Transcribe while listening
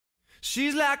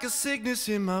She's like a sickness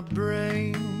in my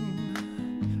brain,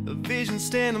 a vision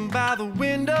standing by the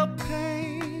window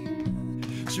pane.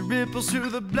 She ripples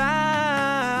through the blinds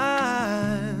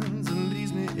and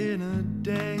leaves me in a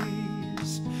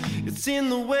daze. It's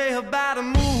in the way her body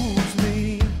moves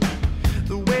me,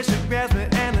 the way she grabs me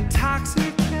and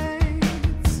intoxicates,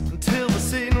 until the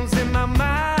signals in my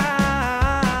mind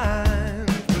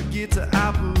forget to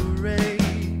operate.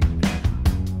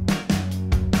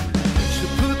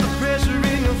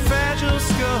 Fragile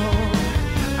skull,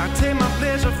 I take my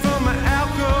pleasure from my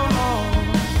alcohol.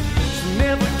 She'll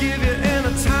never give you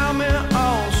any time at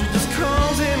all. She just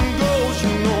comes and goes, you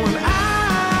know,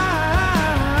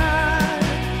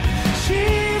 and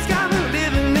she's got me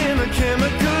living in a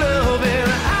chemical love,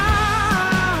 and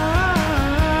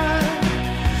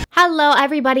Hello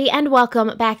everybody and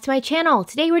welcome back to my channel.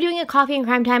 Today we're doing a coffee and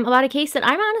crime time about a case that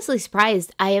I'm honestly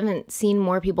surprised I haven't seen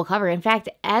more people cover. In fact,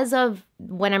 as of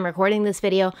when I'm recording this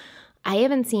video, I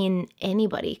haven't seen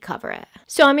anybody cover it.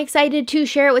 So I'm excited to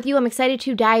share it with you. I'm excited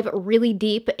to dive really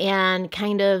deep and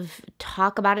kind of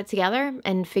talk about it together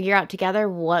and figure out together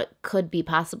what could be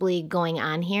possibly going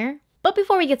on here. But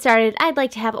before we get started, I'd like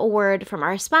to have a word from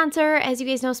our sponsor. As you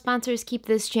guys know, sponsors keep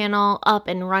this channel up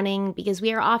and running because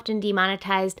we are often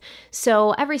demonetized.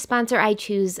 So every sponsor I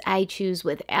choose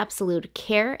with absolute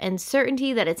care and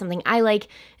certainty that it's something I like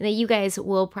and that you guys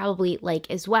will probably like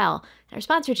as well. Our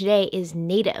sponsor today is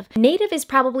Native. Native is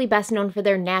probably best known for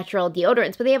their natural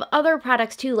deodorants, but they have other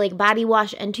products too, like body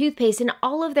wash and toothpaste, and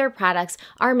all of their products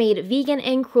are made vegan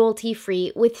and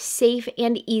cruelty-free with safe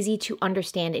and easy to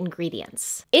understand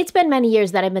ingredients. It's been many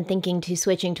years that I've been thinking to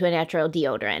switching to a natural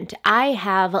deodorant. I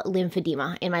have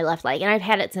lymphedema in my left leg, and I've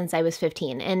had it since I was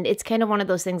 15, and it's kind of one of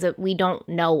those things that we don't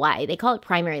know why. They call it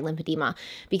primary lymphedema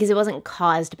because it wasn't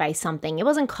caused by something. It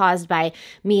wasn't caused by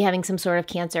me having some sort of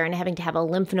cancer and having to have a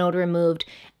lymph node removed,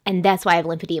 and that's why I have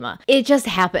lymphedema. It just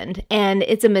happened, and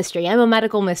it's a mystery. I'm a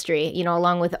medical mystery, you know,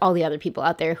 along with all the other people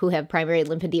out there who have primary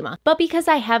lymphedema. But because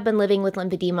I have been living with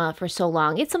lymphedema for so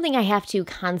long, it's something I have to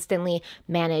constantly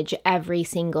manage every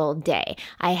single day.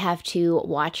 I have to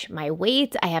watch my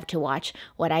weight. I have to watch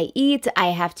what I eat. I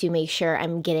have to make sure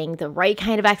I'm getting the right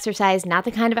kind of exercise, not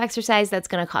the kind of exercise that's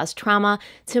going to cause trauma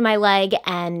to my leg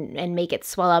and make it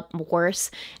swell up worse,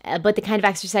 but the kind of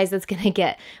exercise that's going to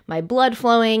get my blood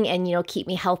flowing and, you know, keep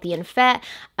me healthy and fat.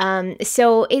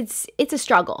 So it's a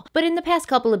struggle. But in the past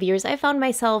couple of years, I found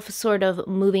myself sort of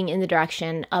moving in the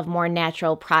direction of more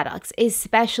natural products,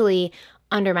 especially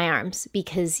under my arms,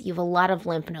 because you have a lot of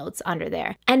lymph nodes under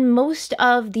there. And most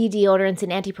of the deodorants and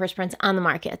antiperspirants on the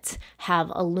market have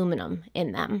aluminum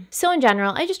in them. So in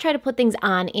general, I just try to put things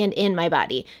on and in my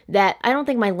body that I don't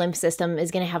think my lymph system is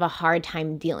going to have a hard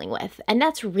time dealing with. And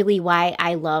that's really why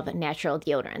I love natural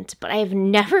deodorant. But I have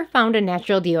never found a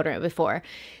natural deodorant before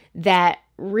that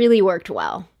really worked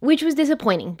well, which was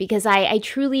disappointing because I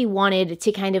truly wanted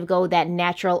to kind of go that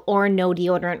natural or no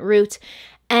deodorant route.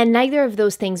 And neither of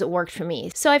those things worked for me.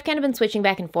 So I've kind of been switching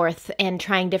back and forth and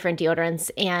trying different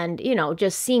deodorants and, you know,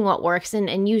 just seeing what works.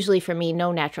 And usually for me,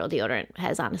 no natural deodorant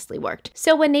has honestly worked.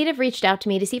 So when Native reached out to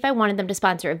me to see if I wanted them to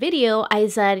sponsor a video, I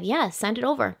said, yeah, send it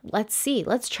over. Let's see.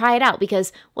 Let's try it out,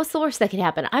 because what's the worst that could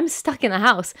happen? I'm stuck in the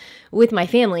house with my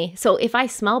family. So if I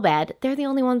smell bad, they're the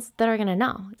only ones that are going to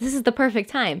know. This is the perfect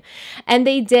time. And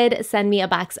they did send me a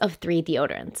box of 3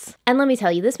 deodorants. And let me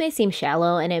tell you, this may seem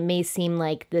shallow and it may seem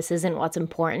like this isn't what's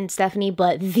important, Stephanie,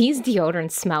 but these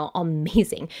deodorants smell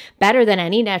amazing. Better than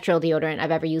any natural deodorant I've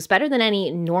ever used, better than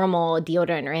any normal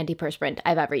deodorant or antiperspirant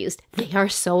I've ever used. They are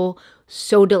so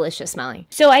delicious smelling.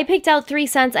 So I picked out 3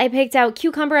 scents. I picked out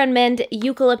cucumber and mint,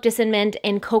 eucalyptus and mint,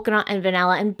 and coconut and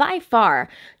vanilla. And by far,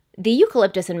 the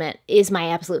eucalyptus and mint is my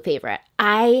absolute favorite.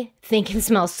 I think it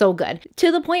smells so good,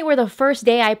 to the point where the first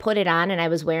day I put it on and I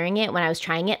was wearing it, when I was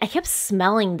trying it, I kept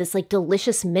smelling this like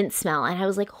delicious mint smell. And I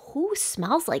was like, who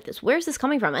smells like this? Where's this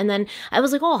coming from? And then I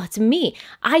was like, oh, it's me.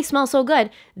 I smell so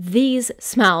good. These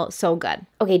smell so good.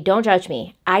 Okay, don't judge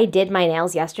me. I did my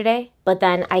nails yesterday, but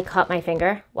then I cut my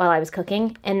finger while I was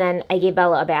cooking, and then I gave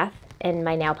Bella a bath and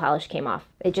my nail polish came off.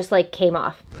 It just like came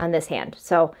off on this hand.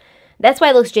 So that's why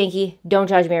it looks janky. Don't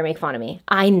judge me or make fun of me.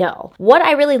 I know. What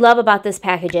I really love about this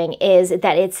packaging is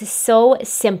that it's so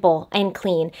simple and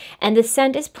clean, and the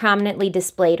scent is prominently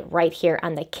displayed right here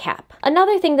on the cap.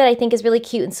 Another thing that I think is really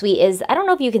cute and sweet is, I don't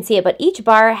know if you can see it, but each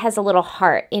bar has a little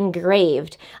heart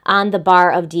engraved on the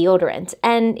bar of deodorant.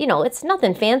 And, you know, it's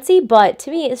nothing fancy, but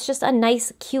to me, it's just a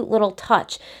nice, cute little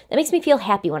touch that makes me feel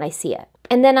happy when I see it.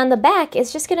 And then on the back,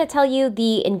 it's just going to tell you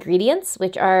the ingredients,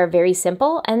 which are very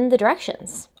simple, and the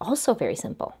directions, also very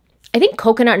simple. I think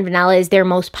coconut and vanilla is their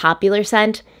most popular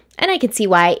scent, and I can see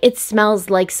why. It smells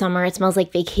like summer. It smells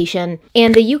like vacation.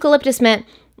 And the eucalyptus mint,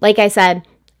 like I said,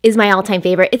 is my all-time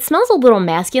favorite. It smells a little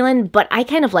masculine, but I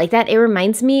kind of like that. It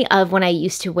reminds me of when I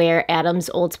used to wear Adam's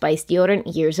Old Spice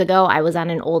deodorant years ago. I was on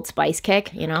an Old Spice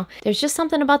kick, you know? There's just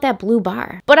something about that blue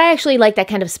bar. But I actually like that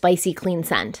kind of spicy, clean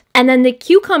scent. And then the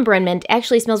cucumber and mint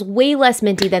actually smells way less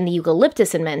minty than the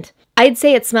eucalyptus and mint. I'd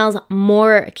say it smells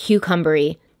more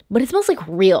cucumbery, but it smells like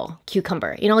real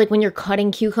cucumber. You know, like when you're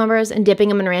cutting cucumbers and dipping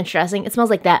them in ranch dressing, it smells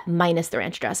like that minus the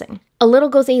ranch dressing. A little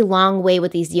goes a long way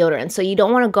with these deodorants, so you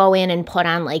don't want to go in and put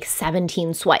on like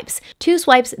 17 swipes. 2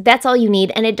 swipes, that's all you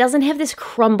need, and it doesn't have this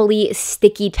crumbly,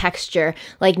 sticky texture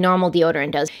like normal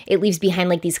deodorant does. It leaves behind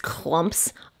like these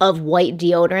clumps of white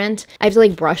deodorant. I have to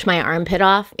like brush my armpit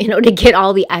off, you know, to get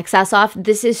all the excess off.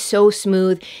 This is so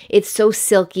smooth, it's so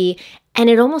silky, and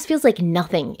it almost feels like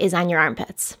nothing is on your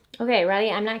armpits. Okay, ready?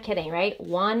 I'm not kidding, right?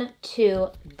 1, 2,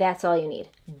 that's all you need.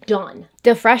 Done.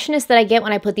 The freshness that I get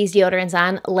when I put these deodorants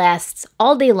on lasts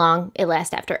all day long. It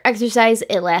lasts after exercise.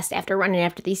 It lasts after running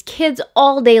after these kids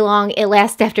all day long. It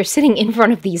lasts after sitting in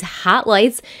front of these hot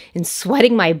lights and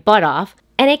sweating my butt off.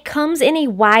 And it comes in a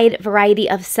wide variety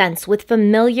of scents with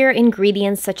familiar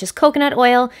ingredients such as coconut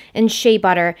oil and shea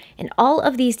butter. And all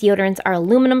of these deodorants are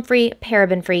aluminum-free,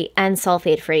 paraben-free, and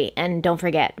sulfate-free. And don't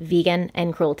forget, vegan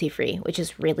and cruelty-free, which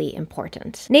is really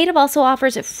important. Native also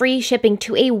offers free shipping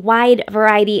to a wide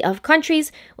variety of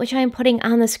countries, which I am putting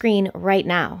on the screen right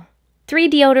now. 3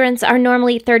 deodorants are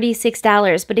normally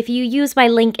 $36, but if you use my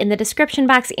link in the description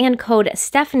box and code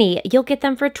Stephanie, you'll get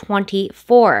them for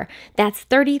 $24. That's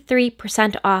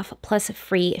 33% off plus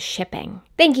free shipping.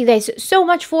 Thank you guys so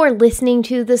much for listening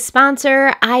to the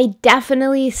sponsor. I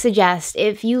definitely suggest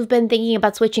if you've been thinking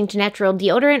about switching to natural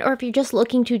deodorant or if you're just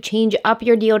looking to change up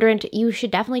your deodorant, you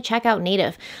should definitely check out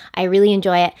Native. I really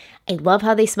enjoy it. I love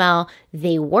how they smell.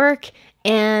 They work.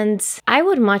 And I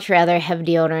would much rather have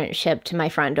deodorant shipped to my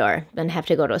front door than have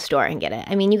to go to a store and get it.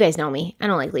 I mean, you guys know me. I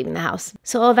don't like leaving the house.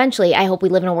 So eventually, I hope we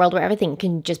live in a world where everything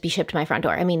can just be shipped to my front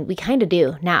door. I mean, we kind of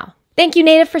do now. Thank you,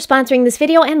 Native, for sponsoring this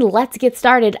video, and let's get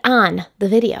started on the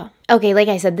video. Okay, like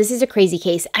I said, this is a crazy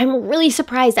case. I'm really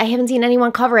surprised I haven't seen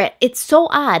anyone cover it. It's so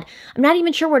odd. I'm not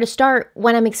even sure where to start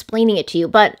when I'm explaining it to you,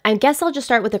 but I guess I'll just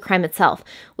start with the crime itself,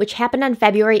 which happened on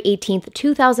February 18th,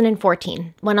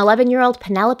 2014, when 11-year-old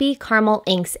Penelope Carmel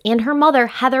Inks and her mother,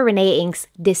 Heather Renee Inks,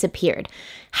 disappeared.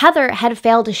 Heather had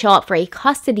failed to show up for a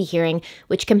custody hearing,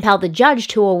 which compelled the judge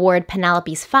to award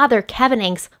Penelope's father, Kevin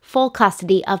Inks, full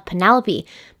custody of Penelope.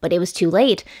 But it was too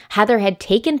late. Heather had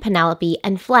taken Penelope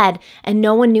and fled, and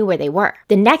no one knew where they were.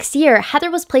 The next year, Heather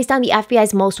was placed on the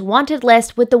FBI's most wanted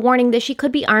list with the warning that she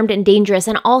could be armed and dangerous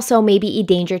and also may be a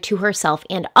danger to herself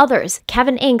and others.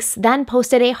 Kevin Inks then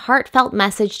posted a heartfelt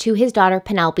message to his daughter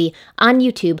Penelope on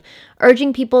YouTube,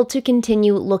 urging people to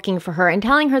continue looking for her and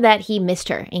telling her that he missed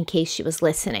her in case she was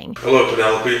listening. Hello,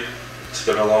 Penelope. It's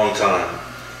been a long time.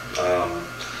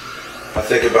 I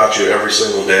think about you every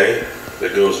single day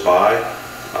that goes by.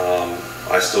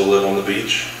 I still live on the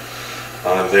beach.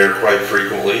 I'm there quite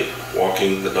frequently,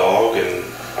 walking the dog, and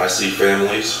I see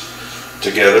families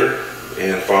together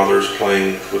and fathers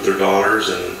playing with their daughters,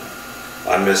 and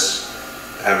I miss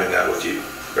having that with you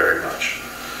very much.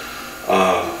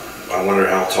 I wonder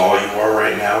how tall you are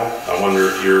right now. I wonder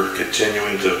if you're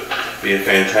continuing to be a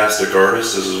fantastic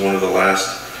artist. This is one of the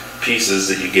last pieces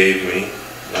that you gave me.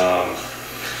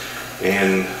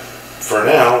 And for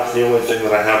now, the only thing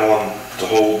that I have on to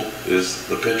hold is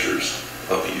the pictures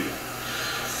of you.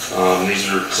 These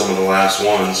are some of the last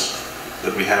ones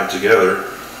that we have together.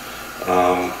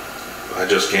 I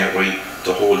just can't wait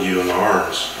to hold you in my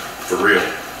arms, for real.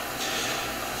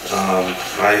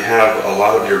 I have a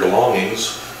lot of your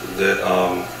belongings that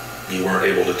you weren't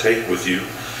able to take with you.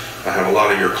 I have a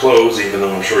lot of your clothes, even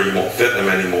though I'm sure you won't fit them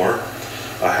anymore.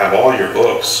 I have all your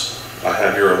books. I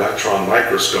have your electron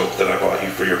microscope that I bought you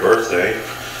for your birthday.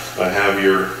 I have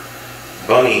your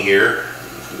bunny here,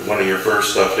 one of your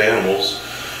first stuffed animals.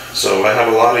 So I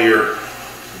have a lot of your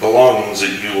belongings that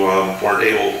you weren't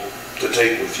able to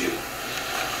take with you.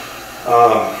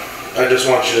 I just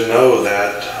want you to know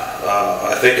that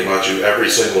I think about you every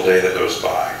single day that goes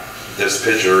by. This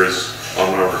picture is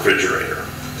on my refrigerator.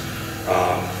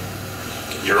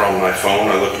 You're on my phone.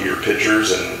 I look at your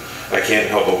pictures and I can't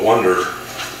help but wonder,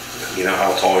 you know,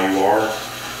 how tall you are,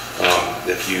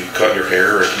 if you cut your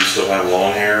hair, or if you still have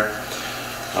long hair.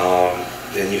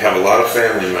 And you have a lot of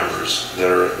family members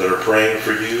that are praying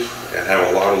for you and have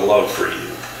a lot of love for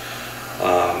you.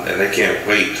 And they can't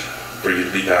wait for you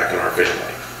to be back in our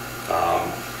family.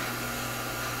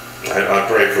 I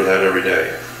pray for that every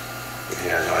day.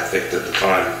 And I think that the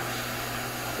time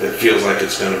it feels like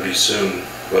it's going to be soon,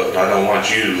 but I don't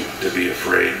want you to be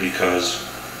afraid, because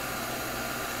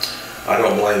I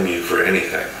don't blame you for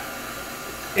anything,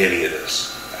 any of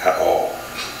this, at all.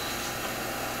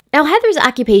 Now, Heather's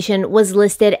occupation was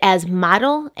listed as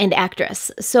model and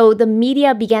actress, so the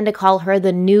media began to call her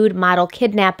the nude model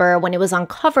kidnapper when it was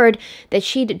uncovered that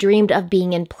she'd dreamed of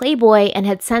being in Playboy and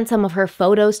had sent some of her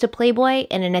photos to Playboy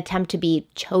in an attempt to be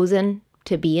chosen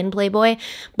to be in Playboy,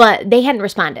 but they hadn't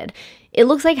responded. It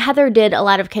looks like Heather did a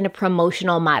lot of kind of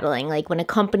promotional modeling, like when a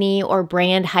company or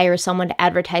brand hires someone to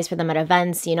advertise for them at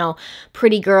events, you know,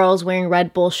 pretty girls wearing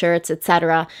Red Bull shirts,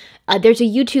 etc. There's a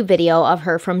YouTube video of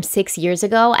her from 6 years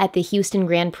ago at the Houston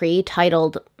Grand Prix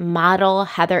titled Model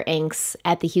Heather Inks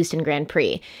at the Houston Grand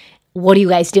Prix. What are you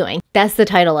guys doing? That's the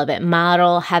title of it.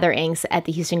 Model Heather Inks at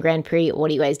the Houston Grand Prix.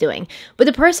 What are you guys doing? But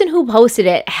the person who posted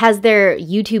it has their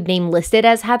YouTube name listed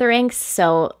as Heather Inks,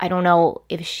 so I don't know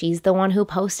if she's the one who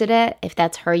posted it, if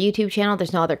that's her YouTube channel.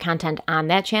 There's no other content on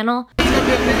that channel.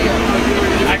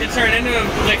 I can turn into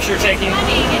a picture taking.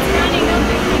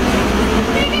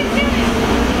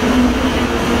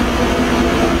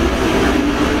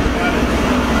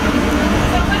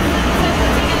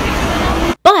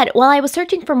 But while I was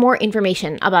searching for more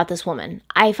information about this woman,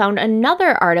 I found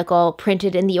another article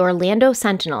printed in the Orlando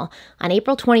Sentinel on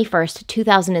April 21st,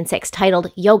 2006,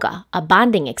 titled Yoga, a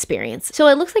Bonding Experience. So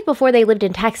it looks like before they lived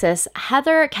in Texas,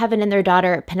 Heather, Kevin, and their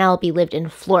daughter Penelope lived in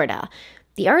Florida.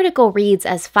 The article reads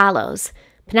as follows.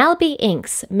 Penelope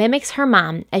Inks mimics her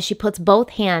mom as she puts both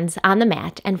hands on the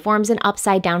mat and forms an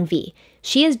upside-down V.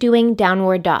 She is doing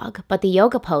downward dog, but the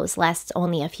yoga pose lasts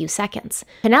only a few seconds.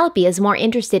 Penelope is more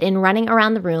interested in running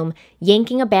around the room,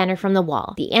 yanking a banner from the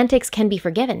wall. The antics can be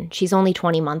forgiven. She's only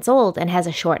 20 months old and has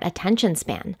a short attention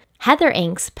span. Heather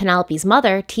Inks, Penelope's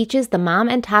mother, teaches the mom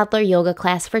and toddler yoga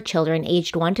class for children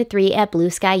aged 1 to 3 at Blue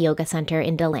Sky Yoga Center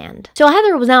in DeLand. So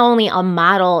Heather was not only a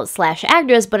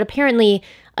model/actress, but apparently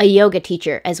a yoga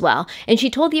teacher as well. And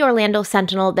she told the Orlando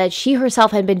Sentinel that she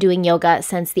herself had been doing yoga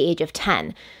since the age of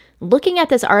 10. Looking at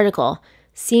this article,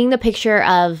 seeing the picture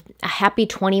of a happy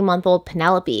 20-month-old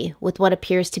Penelope with what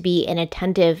appears to be an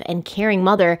attentive and caring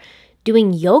mother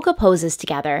doing yoga poses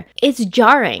together, it's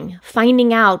jarring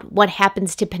finding out what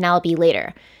happens to Penelope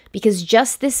later. Because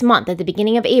just this month, at the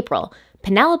beginning of April,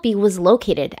 Penelope was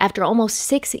located after almost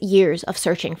 6 years of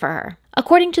searching for her.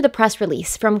 According to the press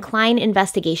release from Klein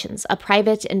Investigations, a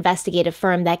private investigative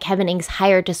firm that Kevin Inks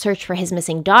hired to search for his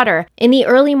missing daughter, in the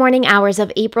early morning hours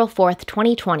of April 4th,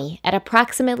 2020, at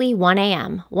approximately 1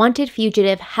 a.m., wanted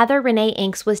fugitive Heather Renee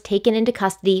Inks was taken into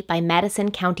custody by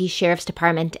Madison County Sheriff's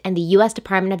Department and the U.S.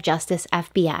 Department of Justice,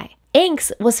 FBI.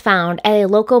 Inks was found at a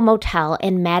local motel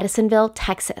in Madisonville,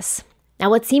 Texas. Now,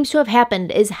 what seems to have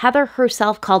happened is Heather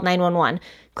herself called 911,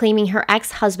 claiming her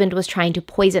ex-husband was trying to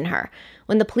poison her.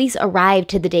 When the police arrived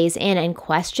to the Days Inn and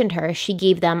questioned her, she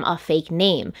gave them a fake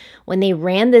name. When they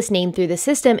ran this name through the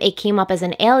system, it came up as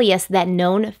an alias that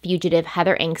known fugitive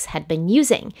Heather Inks had been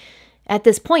using. At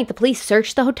this point, the police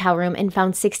searched the hotel room and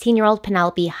found 16-year-old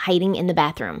Penelope hiding in the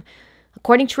bathroom.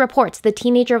 According to reports, the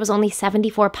teenager was only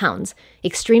 74 pounds,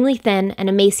 extremely thin and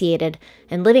emaciated,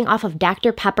 and living off of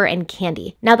Dr. Pepper and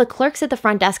candy. Now, the clerks at the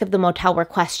front desk of the motel were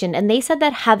questioned, and they said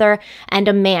that Heather and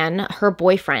a man, her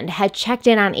boyfriend, had checked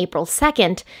in on April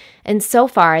 2nd, and so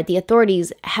far, the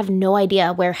authorities have no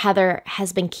idea where Heather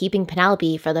has been keeping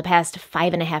Penelope for the past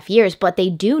 5.5 years, but they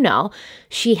do know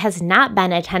she has not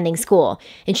been attending school,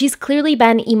 and she's clearly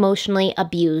been emotionally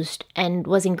abused and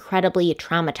was incredibly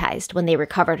traumatized when they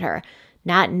recovered her,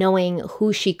 not knowing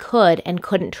who she could and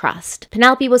couldn't trust.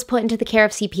 Penelope was put into the care of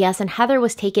CPS and Heather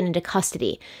was taken into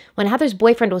custody. When Heather's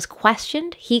boyfriend was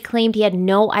questioned, he claimed he had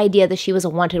no idea that she was a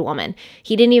wanted woman.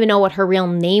 He didn't even know what her real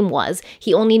name was.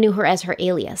 He only knew her as her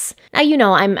alias. Now, you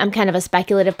know, I'm kind of a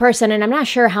speculative person and I'm not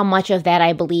sure how much of that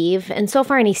I believe. And so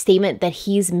far, any statement that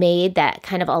he's made that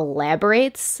kind of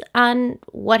elaborates on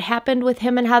what happened with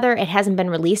him and Heather, it hasn't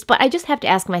been released. But I just have to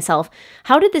ask myself,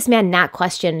 how did this man not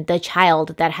question the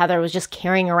child that Heather was just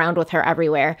carrying around with her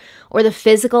everywhere, or the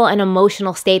physical and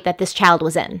emotional state that this child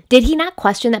was in? Did he not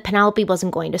question that Penelope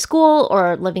wasn't going to school,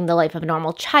 or living the life of a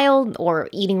normal child, or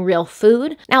eating real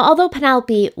food? Now, although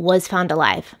Penelope was found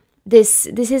alive, this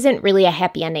isn't really a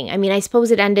happy ending. I mean, I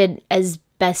suppose it ended as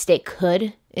best it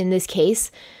could in this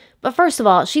case. But first of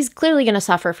all, she's clearly going to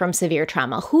suffer from severe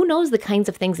trauma. Who knows the kinds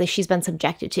of things that she's been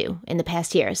subjected to in the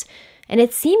past years? And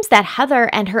it seems that Heather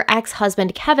and her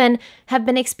ex-husband Kevin have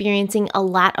been experiencing a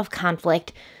lot of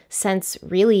conflict since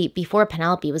really before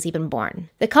Penelope was even born.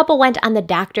 The couple went on the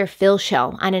Dr. Phil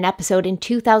show on an episode in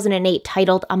 2008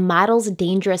 titled A Model's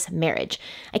Dangerous Marriage.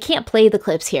 I can't play the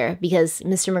clips here because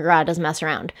Mr. McGraw doesn't mess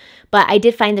around, but I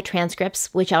did find the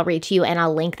transcripts, which I'll read to you, and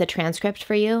I'll link the transcript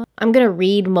for you. I'm going to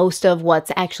read most of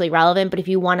what's actually relevant, but if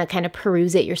you want to kind of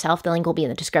peruse it yourself, the link will be in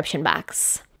the description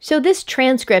box. So this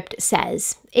transcript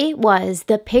says, it was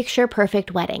the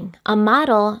picture-perfect wedding. A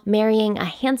model marrying a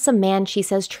handsome man she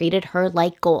says treated her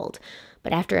like gold.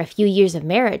 But after a few years of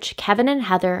marriage, Kevin and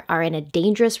Heather are in a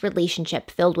dangerous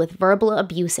relationship filled with verbal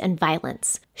abuse and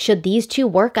violence. Should these two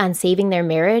work on saving their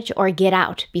marriage or get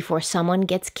out before someone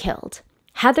gets killed?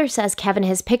 Heather says Kevin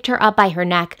has picked her up by her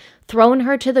neck, thrown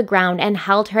her to the ground, and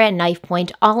held her at knife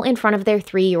point, all in front of their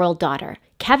 3-year-old daughter.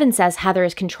 Kevin says Heather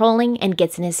is controlling and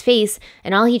gets in his face,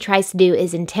 and all he tries to do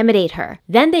is intimidate her.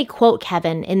 Then they quote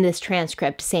Kevin in this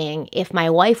transcript saying, "If my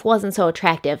wife wasn't so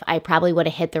attractive, I probably would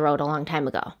have hit the road a long time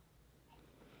ago."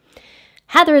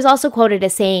 Heather is also quoted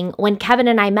as saying, "When Kevin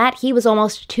and I met, he was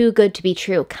almost too good to be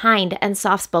true, kind and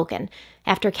soft-spoken.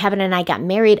 After Kevin and I got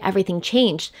married, everything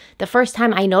changed. The first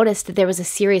time I noticed that there was a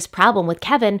serious problem with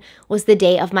Kevin was the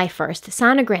day of my first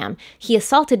sonogram. He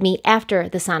assaulted me after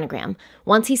the sonogram.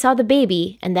 Once he saw the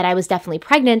baby and that I was definitely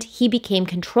pregnant, he became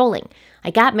controlling. I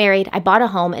got married, I bought a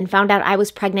home, and found out I was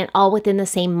pregnant all within the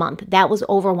same month. That was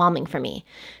overwhelming for me."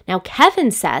 Now, Kevin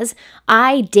says,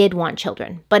 "I did want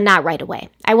children, but not right away.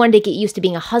 I wanted to get used to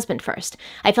being a husband first.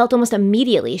 I felt almost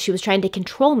immediately she was trying to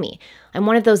control me. I'm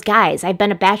one of those guys. I've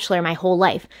been a bachelor my whole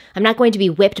life. I'm not going to be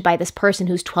whipped by this person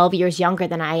who's 12 years younger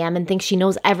than I am and thinks she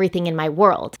knows everything in my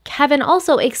world." Kevin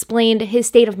also explained his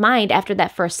state of mind after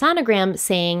that first sonogram,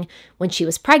 saying, "When she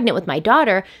was pregnant with my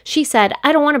daughter, she said,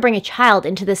 'I don't want to bring a child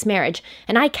into this marriage.'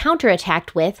 And I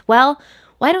counterattacked with, 'Well,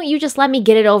 why don't you just let me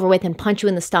get it over with and punch you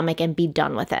in the stomach and be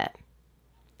done with it?'"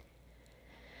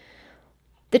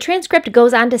 The transcript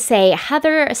goes on to say,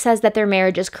 Heather says that their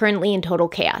marriage is currently in total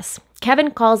chaos.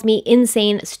 Kevin calls me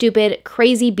insane, stupid,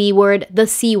 crazy B word, the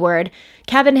C word.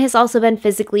 Kevin has also been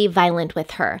physically violent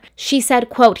with her. She said,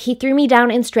 quote, "He threw me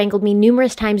down and strangled me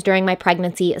numerous times during my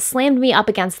pregnancy, slammed me up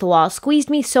against the wall, squeezed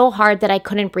me so hard that I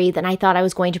couldn't breathe and I thought I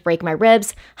was going to break my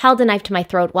ribs, held a knife to my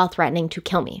throat while threatening to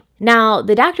kill me." Now,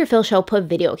 the Dr. Phil show put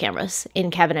video cameras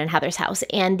in Kevin and Heather's house,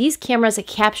 and these cameras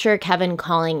capture Kevin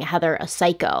calling Heather a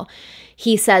psycho.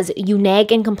 He says, "You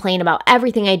nag and complain about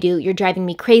everything I do. You're driving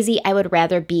me crazy. I would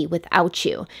rather be without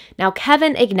you." Now,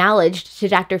 Kevin acknowledged to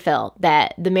Dr. Phil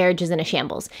that the marriage is in a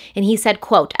shambles. And he said,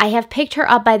 quote, "I have picked her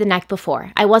up by the neck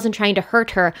before. I wasn't trying to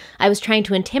hurt her. I was trying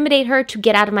to intimidate her to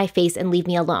get out of my face and leave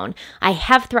me alone. I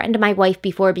have threatened my wife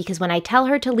before because when I tell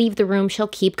her to leave the room, she'll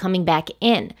keep coming back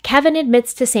in." Kevin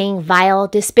admits to saying vile,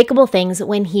 despicable things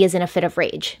when he is in a fit of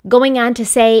rage. Going on to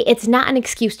say, "It's not an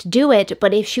excuse to do it,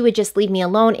 but if she would just leave me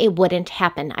alone, it wouldn't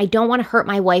happen. I don't want to hurt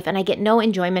my wife and I get no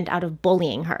enjoyment out of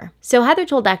bullying her." So Heather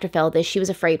told Dr. Phil that she was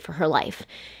afraid for her life.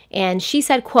 And she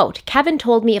said, quote, "Kevin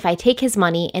told me if I take his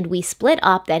money and we split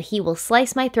up that he will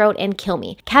slice my throat and kill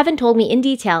me. Kevin told me in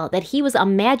detail that he was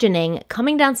imagining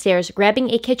coming downstairs, grabbing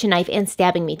a kitchen knife and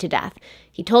stabbing me to death.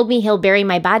 He told me he'll bury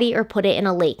my body or put it in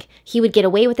a lake. He would get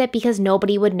away with it because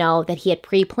nobody would know that he had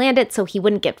pre-planned it, so he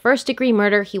wouldn't get first-degree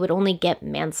murder, he would only get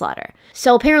manslaughter."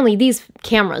 So apparently these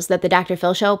cameras that the Dr.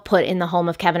 Phil show put in the home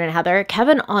of Kevin and Heather,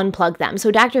 Kevin unplugged them.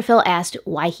 So Dr. Phil asked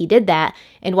why he did that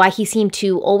and why he seemed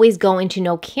to always go into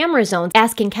no camera zones,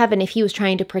 asking Kevin if he was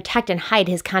trying to protect and hide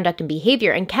his conduct and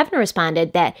behavior. And Kevin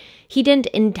responded that he didn't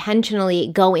intentionally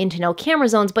go into no camera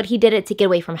zones, but he did it to get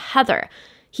away from Heather.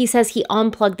 He says he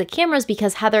unplugged the cameras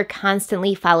because Heather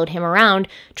constantly followed him around,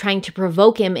 trying to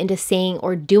provoke him into saying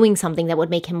or doing something that would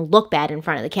make him look bad in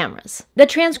front of the cameras. The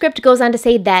transcript goes on to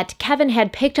say that Kevin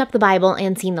had picked up the Bible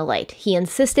and seen the light. He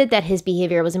insisted that his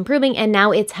behavior was improving, and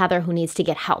now it's Heather who needs to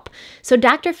get help. So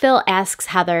Dr. Phil asks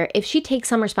Heather if she takes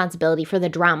some responsibility for the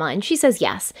drama, and she says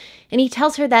yes. And he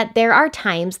tells her that there are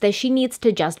times that she needs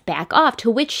to just back off,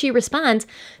 to which she responds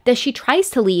that she tries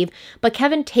to leave, but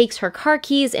Kevin takes her car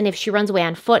keys, and if she runs away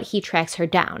on foot, he tracks her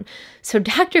down. So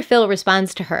Dr. Phil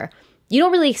responds to her, "You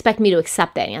don't really expect me to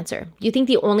accept that answer. Do you think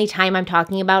the only time I'm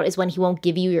talking about is when he won't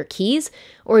give you your keys?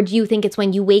 Or do you think it's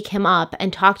when you wake him up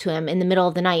and talk to him in the middle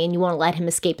of the night and you won't let him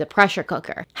escape the pressure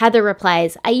cooker?" Heather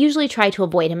replies, "I usually try to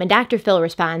avoid him." And Dr. Phil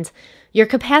responds, "Your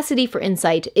capacity for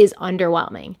insight is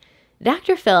underwhelming."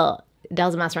 Dr. Phil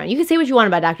doesn't mess around. You can say what you want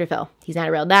about Dr. Phil. He's not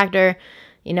a real doctor,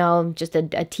 just a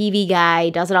TV guy,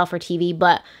 does it all for TV,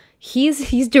 but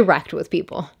He's direct with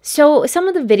people. So some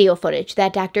of the video footage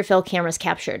that Dr. Phil cameras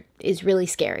captured is really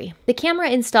scary. The camera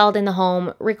installed in the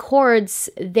home records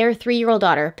their 3-year-old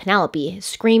daughter, Penelope,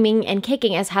 screaming and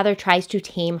kicking as Heather tries to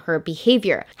tame her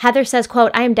behavior. Heather says,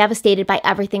 quote, "I am devastated by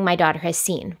everything my daughter has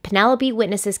seen. Penelope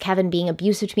witnesses Kevin being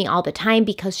abusive to me all the time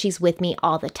because she's with me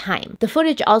all the time." The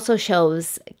footage also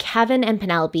shows Kevin and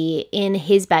Penelope in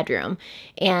his bedroom,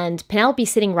 and Penelope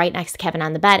sitting right next to Kevin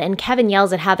on the bed, and Kevin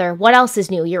yells at Heather, "What else is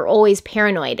new? You're always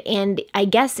paranoid." And I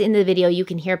guess in the video you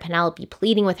can hear Penelope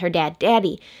pleading with her dad,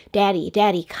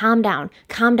 Daddy, calm down,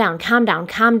 calm down, calm down,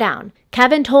 calm down.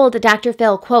 Kevin told Dr.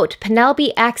 Phil, quote,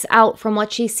 "Penelope acts out from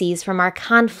what she sees from our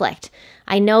conflict.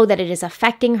 I know that it is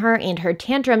affecting her and her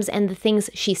tantrums and the things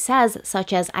she says,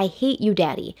 such as, 'I hate you,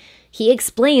 Daddy.'" He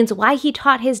explains why he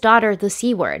taught his daughter the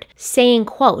C word, saying,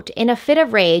 quote, "In a fit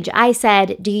of rage, I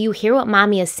said, 'Do you hear what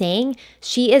Mommy is saying?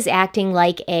 She is acting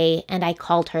like a,' and I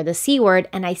called her the C word,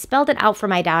 and I spelled it out for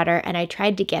my daughter, and I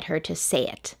tried to get her to say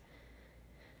it."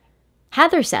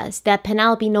 Heather says that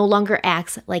Penelope no longer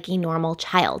acts like a normal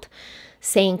child,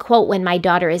 saying, quote, "When my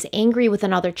daughter is angry with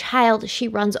another child, she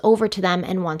runs over to them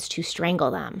and wants to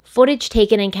strangle them." Footage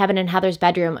taken in Kevin and Heather's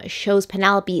bedroom shows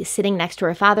Penelope sitting next to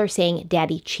her father saying,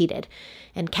 "Daddy cheated."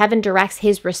 And Kevin directs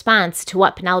his response to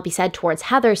what Penelope said towards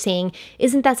Heather, saying,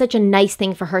 "Isn't that such a nice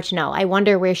thing for her to know? I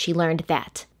wonder where she learned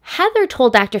that." Heather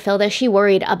told Dr. Phil that she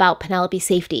worried about Penelope's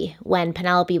safety when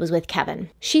Penelope was with Kevin.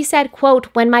 She said, quote,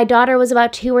 "When my daughter was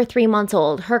about 2 or 3 months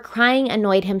old, her crying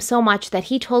annoyed him so much that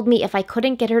he told me if I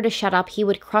couldn't get her to shut up, he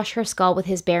would crush her skull with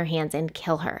his bare hands and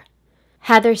kill her."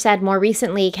 Heather said more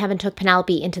recently, Kevin took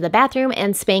Penelope into the bathroom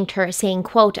and spanked her, saying,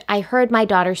 quote, "I heard my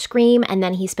daughter scream and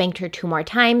then he spanked her 2 more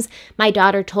times. My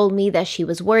daughter told me that she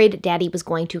was worried Daddy was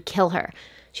going to kill her."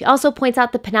 She also points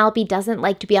out that Penelope doesn't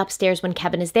like to be upstairs when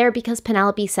Kevin is there because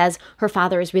Penelope says her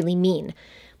father is really mean.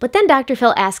 But then Dr.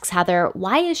 Phil asks Heather,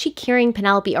 why is she carrying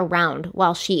Penelope around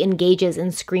while she engages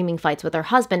in screaming fights with her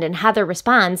husband? And Heather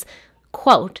responds,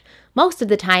 quote, "Most of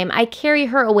the time, I carry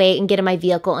her away and get in my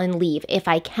vehicle and leave if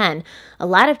I can. A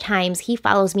lot of times, he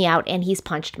follows me out and he's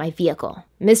punched my vehicle."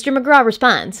 Mr. McGraw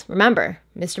responds, remember,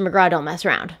 Mr. McGraw don't mess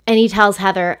around. And he tells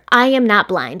Heather, "I am not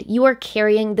blind. You are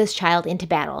carrying this child into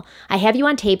battle. I have you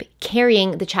on tape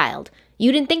carrying the child.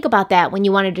 You didn't think about that when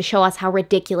you wanted to show us how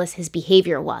ridiculous his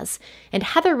behavior was." And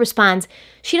Heather responds,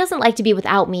 "She doesn't like to be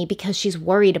without me because she's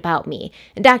worried about me."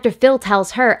 And Dr. Phil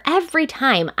tells her, "Every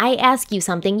time I ask you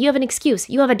something, you have an excuse.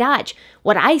 You have a dodge.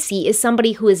 What I see is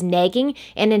somebody who is nagging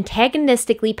and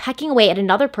antagonistically pecking away at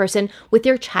another person with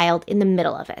your child in the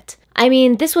middle of it." I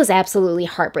mean, this was absolutely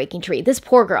heartbreaking to read. This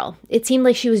poor girl, it seemed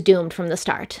like she was doomed from the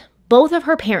start. Both of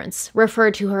her parents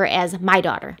referred to her as my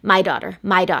daughter, my daughter,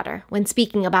 my daughter, when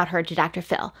speaking about her to Dr.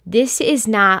 Phil. This is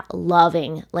not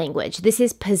loving language. This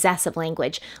is possessive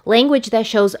language, language that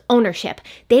shows ownership.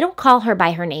 They don't call her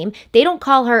by her name. They don't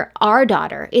call her our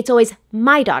daughter. It's always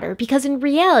my daughter, because in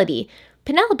reality,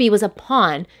 Penelope was a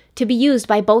pawn to be used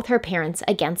by both her parents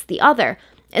against the other.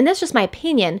 And that's just my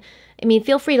opinion. I mean,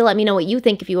 feel free to let me know what you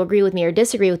think if you agree with me or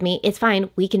disagree with me. It's fine.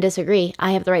 We can disagree.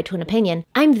 I have the right to an opinion.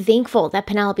 I'm thankful that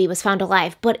Penelope was found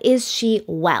alive, but is she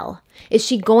well? Is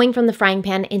she going from the frying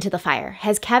pan into the fire?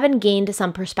 Has Kevin gained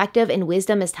some perspective and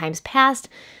wisdom as time's passed?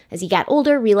 As he got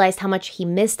older, realized how much he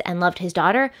missed and loved his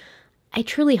daughter? I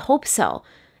truly hope so.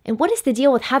 And what is the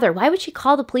deal with Heather? Why would she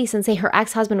call the police and say her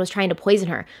ex-husband was trying to poison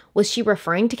her? Was she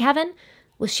referring to Kevin?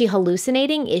 Was she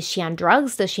hallucinating? Is she on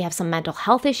drugs? Does she have some mental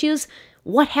health issues?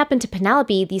 What happened to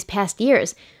Penelope these past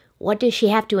years? What does she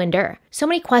have to endure? So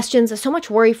many questions, so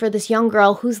much worry for this young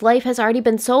girl whose life has already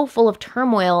been so full of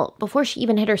turmoil before she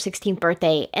even hit her 16th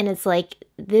birthday. And it's like,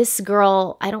 this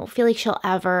girl, I don't feel like she'll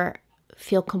ever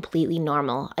feel completely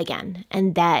normal again.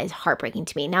 And that is heartbreaking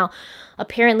to me. Now,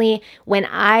 apparently, when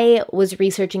I was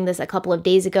researching this a couple of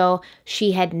days ago,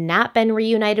 she had not been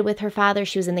reunited with her father.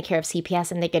 She was in the care of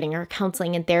CPS and they're getting her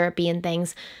counseling and therapy and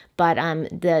things. But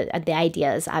the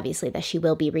idea is obviously that she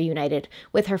will be reunited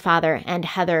with her father and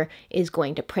Heather is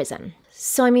going to prison.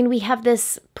 So, I mean, we have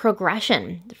this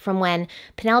progression from when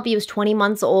Penelope was 20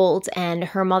 months old and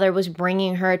her mother was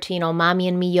bringing her to, mommy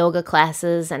and me yoga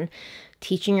classes and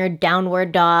teaching her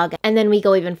downward dog. And then we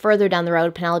go even further down the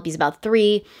road. Penelope's about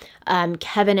 3.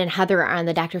 Kevin and Heather are on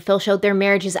the Dr. Phil show. Their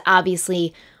marriage is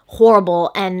obviously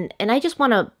horrible. And I just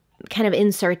want to kind of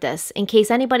insert this in case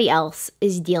anybody else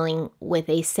is dealing with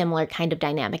a similar kind of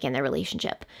dynamic in their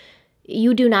relationship.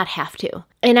 You do not have to.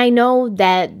 And I know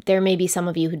that there may be some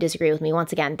of you who disagree with me.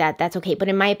 Once again, that's okay. But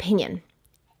in my opinion,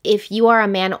 if you are a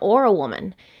man or a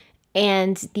woman,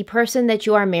 and the person that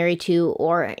you are married to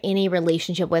or in a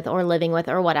relationship with or living with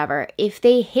or whatever, if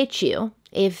they hit you,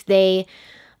 if they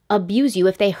abuse you,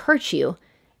 if they hurt you,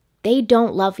 They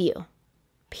don't love you.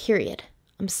 Period.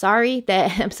 I'm sorry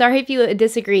if you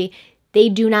disagree. They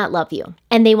do not love you,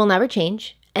 and they will never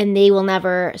change, and they will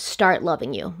never start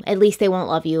loving you. At least they won't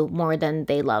love you more than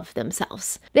they love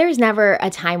themselves. There is never a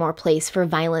time or place for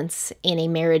violence in a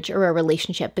marriage or a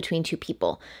relationship between two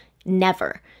people.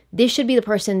 Never. This should be the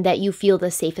person that you feel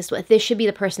the safest with. This should be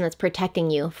the person that's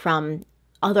protecting you from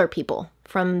other people,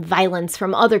 from violence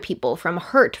from other people, from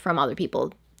hurt from other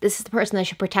people. This is the person that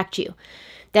should protect you,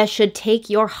 that should take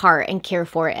your heart and care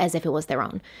for it as if it was their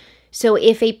own. So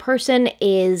if a person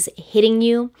is hitting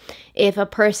you, if a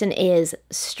person is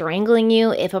strangling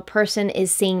you, if a person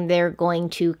is saying they're going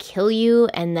to kill you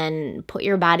and then put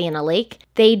your body in a lake,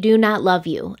 they do not love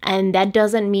you. And that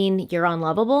doesn't mean you're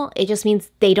unlovable. It just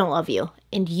means they don't love you,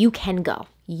 and you can go.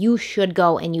 You should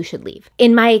go and you should leave.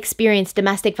 In my experience,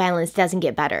 domestic violence doesn't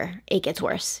get better. It gets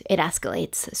worse. It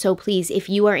escalates. So please, if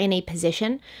you are in a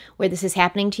position where this is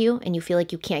happening to you and you feel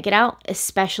like you can't get out,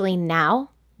 especially now,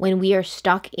 when we are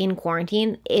stuck in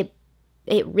quarantine, it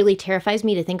really terrifies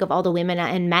me to think of all the women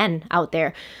and men out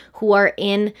there who are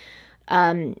in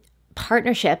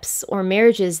partnerships or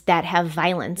marriages that have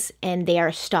violence and they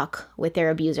are stuck with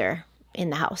their abuser in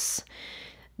the house.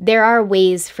 There are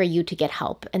ways for you to get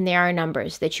help, and there are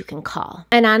numbers that you can call.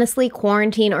 And honestly,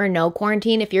 quarantine or no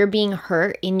quarantine, if you're being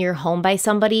hurt in your home by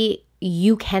somebody,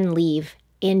 you can leave.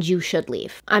 And you should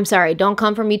leave. I'm sorry, don't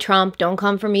come for me, Trump. Don't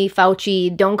come for me,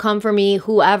 Fauci. Don't come for me,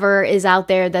 whoever is out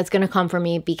there that's going to come for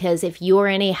me. Because if you're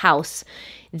in a house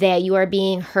that you are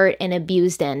being hurt and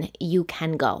abused in, you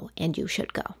can go and you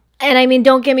should go. And I mean,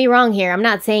 don't get me wrong here. I'm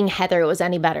not saying Heather was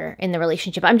any better in the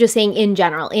relationship. I'm just saying in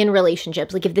general, in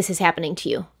relationships, like if this is happening to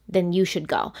you, then you should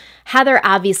go. Heather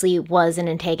obviously was an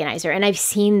antagonizer, and I've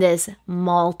seen this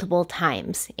multiple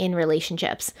times in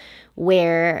relationships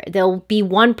where there'll be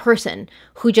one person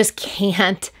who just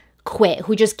can't quit,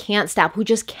 who just can't stop, who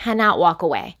just cannot walk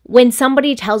away. When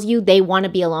somebody tells you they want to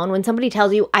be alone, when somebody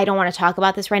tells you, I don't want to talk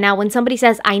about this right now, when somebody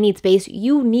says, I need space,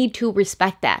 you need to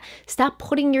respect that. Stop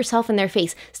putting yourself in their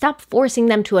face. Stop forcing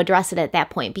them to address it at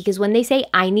that point, because when they say,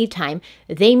 I need time,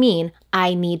 they mean,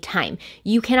 I need time.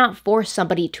 You cannot force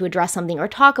somebody to address something or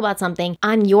talk about something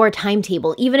on your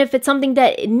timetable, even if it's something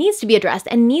that needs to be addressed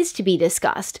and needs to be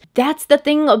discussed. That's the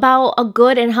thing about a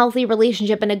good and healthy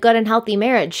relationship and a good and healthy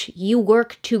marriage. You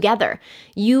work together.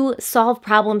 You solve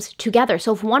problems together.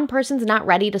 So if one person's not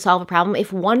ready to solve a problem,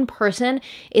 if one person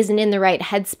isn't in the right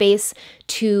headspace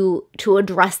to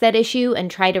address that issue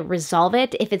and try to resolve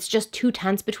it, if it's just too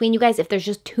tense between you guys, if there's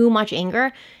just too much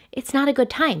anger, it's not a good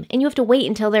time, and you have to wait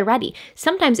until they're ready.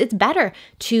 Sometimes it's better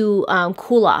to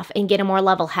cool off and get a more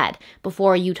level head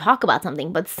before you talk about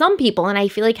something. But some people, and I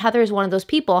feel like Heather is one of those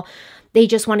people, they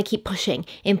just want to keep pushing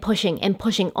and pushing and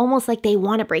pushing, almost like they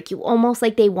want to break you, almost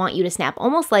like they want you to snap,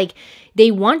 almost like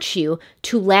they want you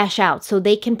to lash out so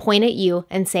they can point at you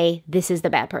and say, this is the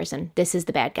bad person, this is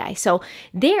the bad guy. So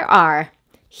there are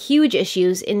huge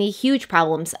issues and huge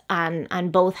problems on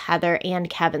both Heather and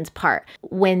Kevin's part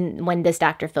when this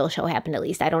Dr. Phil show happened, at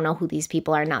least. I don't know who these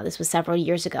people are now. This was several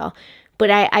years ago. But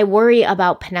I worry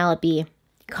about Penelope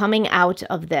coming out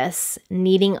of this,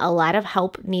 needing a lot of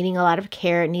help, needing a lot of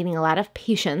care, needing a lot of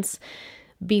patience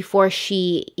before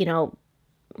she,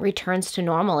 returns to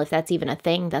normal, if that's even a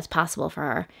thing that's possible for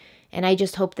her. And I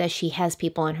just hope that she has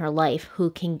people in her life who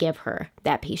can give her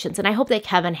that patience. And I hope that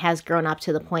Kevin has grown up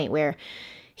to the point where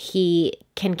he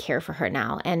can care for her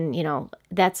now. And,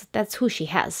 that's who she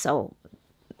has. So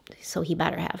he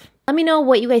better have. Let me know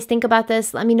what you guys think about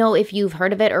this. Let me know if you've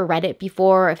heard of it or read it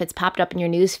before, if it's popped up in your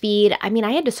news feed. I mean,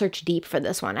 I had to search deep for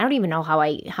this one. I don't even know how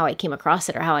I came across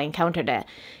it or how I encountered it.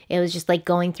 It was just like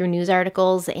going through news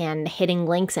articles and hitting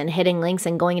links and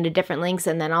going into different links.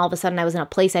 And then all of a sudden I was in a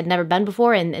place I'd never been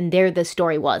before, and there the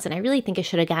story was. And I really think it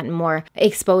should have gotten more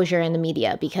exposure in the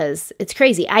media because it's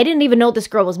crazy. I didn't even know this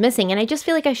girl was missing, and I just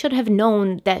feel like I should have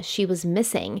known that she was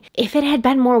missing. If it had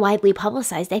been more widely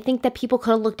publicized, I think that people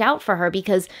could have looked out for her,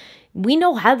 because we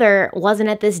know Heather wasn't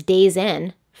at this Days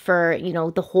Inn for,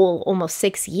 the whole almost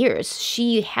 6 years.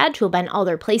 She had to have been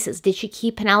other places. Did she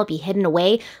keep Penelope hidden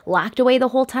away, locked away the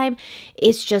whole time?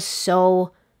 It's just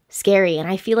so scary. And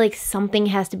I feel like something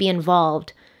has to be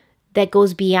involved that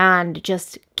goes beyond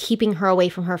just keeping her away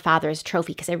from her father's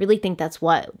trophy, because I really think that's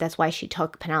why she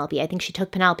took Penelope. I think she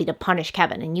took Penelope to punish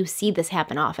Kevin, and you see this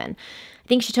happen often. I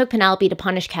think she took Penelope to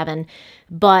punish Kevin,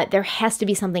 but there has to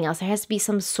be something else. There has to be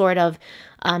some sort of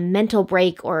mental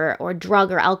break or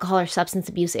drug or alcohol or substance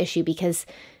abuse issue, because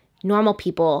normal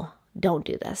people don't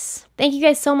do this. Thank you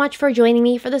guys so much for joining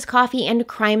me for this coffee and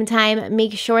crime time.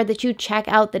 Make sure that you check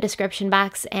out the description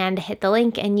box and hit the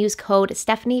link and use code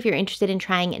Stephanie if you're interested in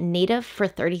trying Native for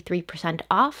 33%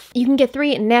 off. You can get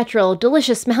 3 natural,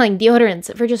 delicious smelling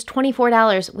deodorants for just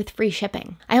 $24 with free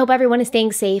shipping. I hope everyone is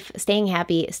staying safe, staying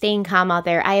happy, staying calm out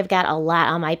there. I have got a lot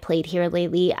on my plate here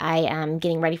lately. I am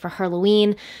getting ready for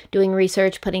Halloween, doing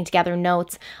research, putting together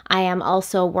notes. I am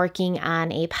also working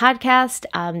on a podcast.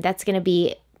 That's going to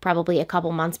be probably a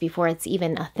couple months before it's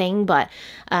even a thing, but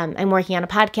I'm working on a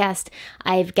podcast.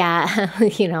 I've got,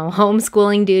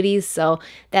 homeschooling duties, so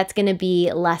that's going to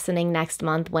be lessening next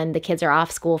month when the kids are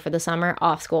off school for the summer.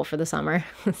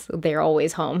 So they're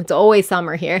always home. It's always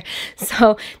summer here.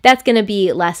 So that's going to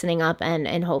be lessening up,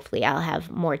 and hopefully I'll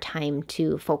have more time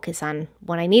to focus on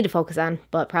what I need to focus on,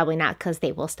 but probably not because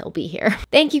they will still be here.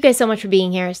 Thank you guys so much for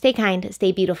being here. Stay kind,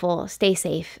 stay beautiful, stay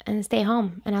safe, and stay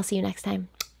home, and I'll see you next time.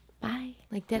 Bye.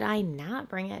 Like, did I not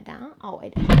bring it down? Oh, I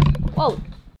did. Whoa.